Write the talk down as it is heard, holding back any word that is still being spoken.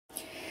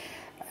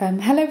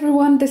Hello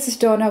everyone, this is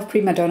Donna of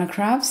Prima Donna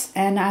Crafts,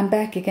 and I'm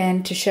back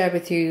again to share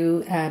with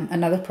you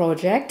another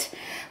project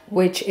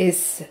which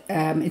is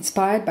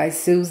inspired by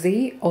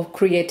Susie of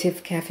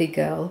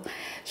Creativecafegirl.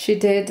 She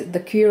did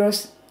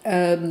the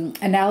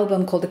an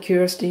album called the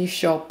Curosity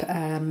Shop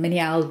mini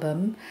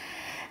album,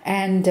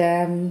 and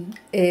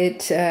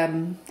it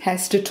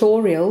has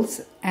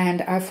tutorials,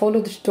 and I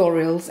follow the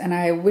tutorials, and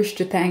I wish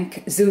to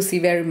thank Susie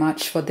very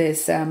much for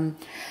this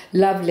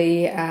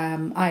lovely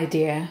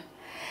idea.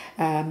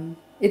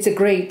 It's a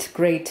great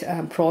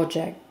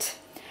project,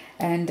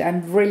 and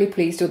I'm really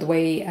pleased with the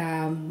way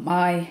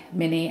my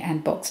mini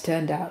and box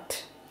turned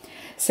out.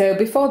 So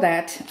before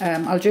that,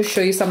 I'll just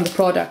show you some of the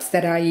products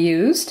that I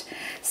used.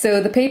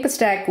 So the paper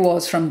stack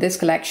was from this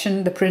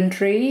collection, the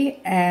Printery,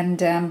 and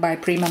by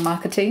Prima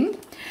Marketing.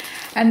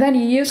 And then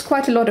you use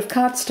quite a lot of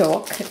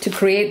cardstock to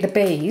create the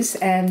base,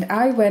 and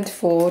I went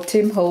for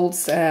Tim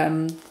Holtz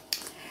Manila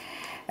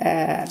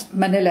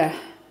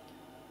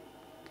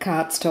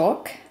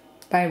cardstock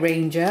by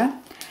Ranger.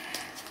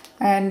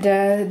 And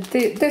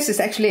this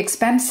is actually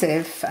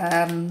expensive,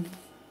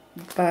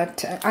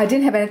 but I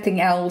didn't have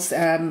anything else,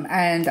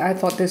 and I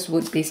thought this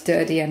would be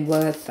sturdy and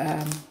worth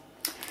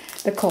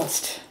the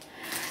cost.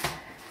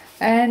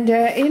 And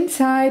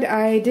inside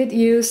I did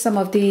use some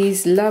of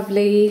these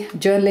lovely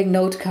journaling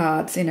note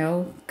cards, you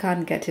know,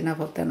 can't get enough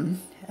of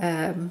them,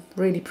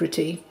 really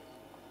pretty.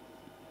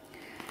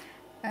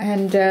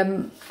 And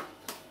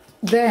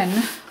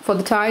then for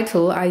the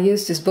title I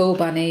used this Bow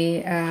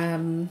Bunny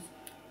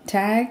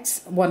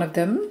tags, one of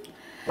them.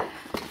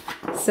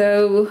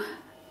 So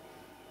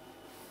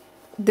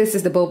this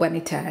is the Bow Bunny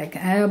tag.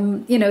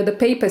 You know, the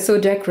paper is so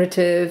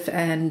decorative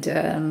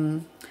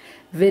and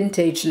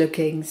vintage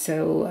looking,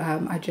 so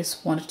I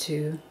just wanted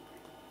to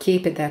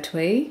keep it that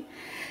way.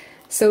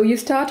 So you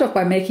start off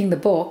by making the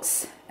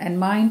box, and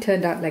mine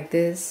turned out like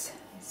this,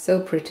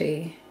 so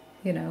pretty.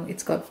 You know,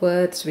 it's got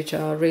words which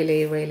are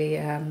really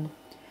and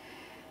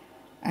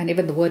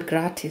even the word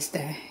gratis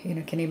there, you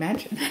know, can you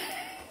imagine?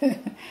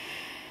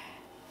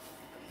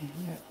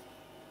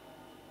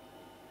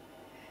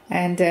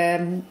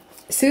 And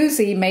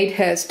Susie made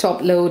hers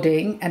top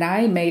loading, and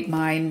I made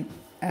mine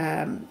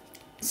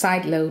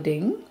side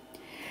loading.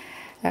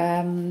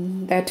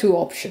 There are two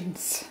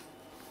options,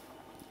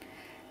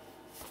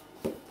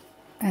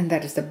 and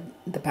that is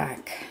the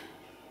back.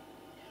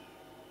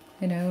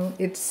 You know,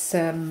 it's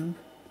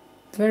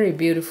very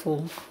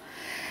beautiful.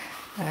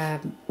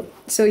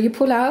 So you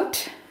pull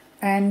out,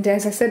 and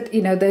as I said,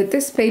 you know,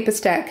 this paper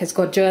stack has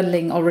got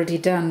journaling already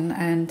done,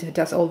 and it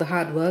does all the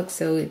hard work.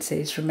 So it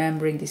says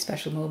remembering these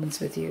special moments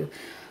with you,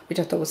 which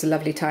I thought was a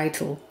lovely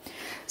title.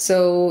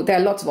 So there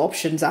are lots of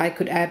options. I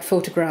could add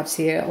photographs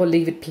here or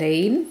leave it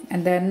plain.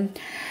 And then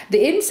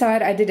the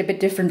inside I did a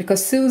bit different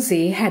because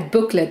Susie had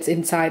booklets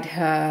inside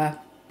her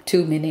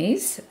two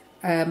minis.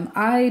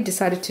 I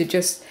decided to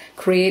just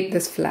create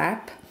this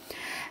flap,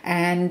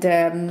 and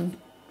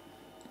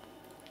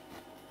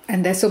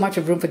there's so much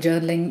of room for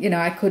journaling. You know,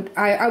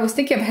 I was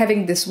thinking of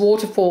having this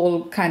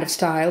waterfall kind of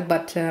style,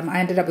 but I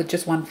ended up with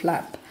just one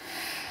flap.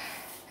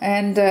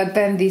 And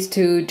then these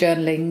two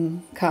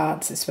journaling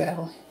cards as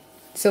well.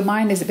 So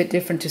mine is a bit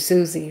different to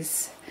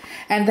Susie's.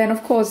 And then,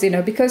 of course, you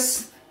know,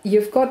 because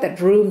you've got that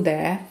room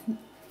there,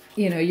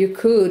 you know, you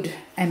could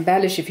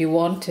embellish if you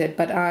wanted,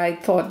 but I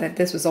thought that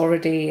this was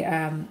already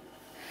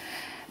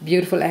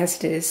beautiful as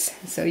it is.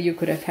 So I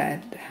could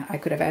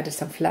have added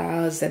some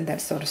flowers and that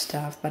sort of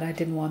stuff, but I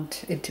didn't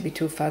want it to be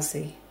too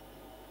fuzzy.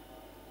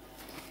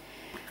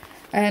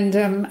 And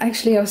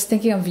actually I was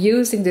thinking of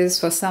using this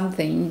for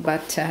something,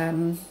 but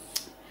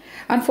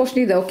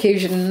unfortunately the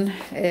occasion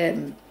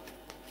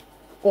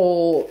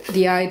or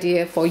the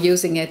idea for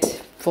using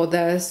it for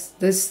this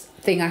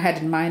thing I had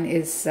in mind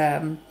is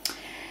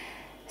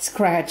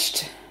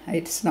scratched.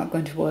 It's not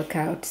going to work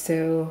out,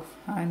 so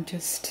I'm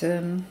just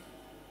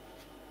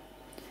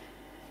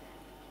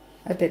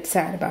a bit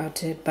sad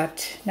about it,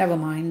 but never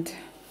mind,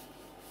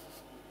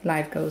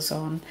 life goes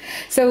on.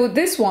 So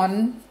this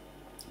one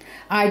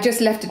I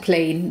just left it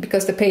plain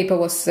because the paper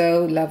was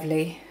so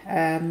lovely,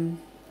 and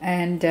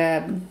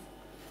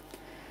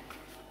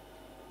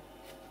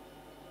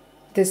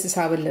this is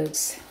how it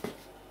looks.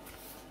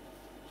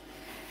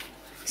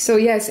 So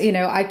yes, you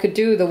know, I could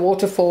do the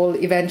waterfall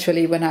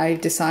eventually when I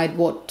decide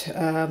what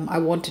I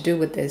want to do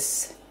with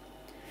this.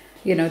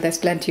 You know, there's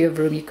plenty of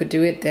room. You could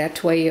do it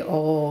that way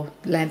or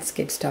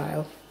landscape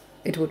style.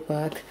 It would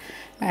work.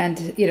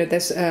 And, you know,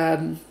 there's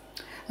a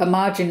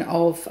margin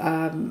of,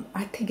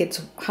 I think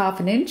it's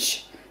 1/2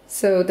 inch.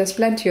 So there's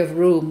plenty of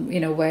room, you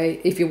know, where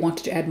if you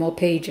wanted to add more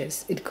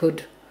pages, it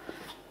could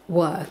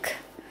work.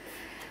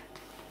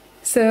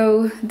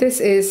 So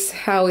this is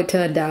how it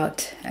turned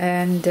out.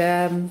 And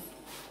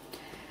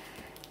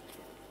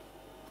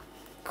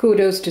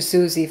kudos to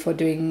Susie for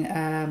doing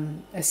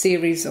a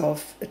series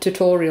of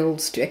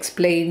tutorials to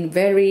explain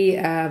very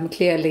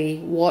clearly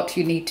what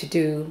you need to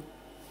do.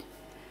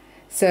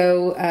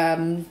 So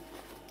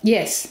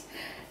yes,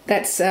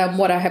 that's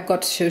what I have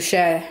got to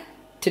share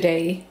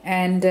today,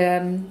 and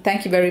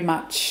thank you very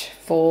much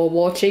for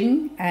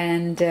watching,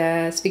 and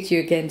speak to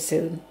you again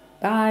soon.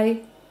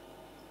 Bye.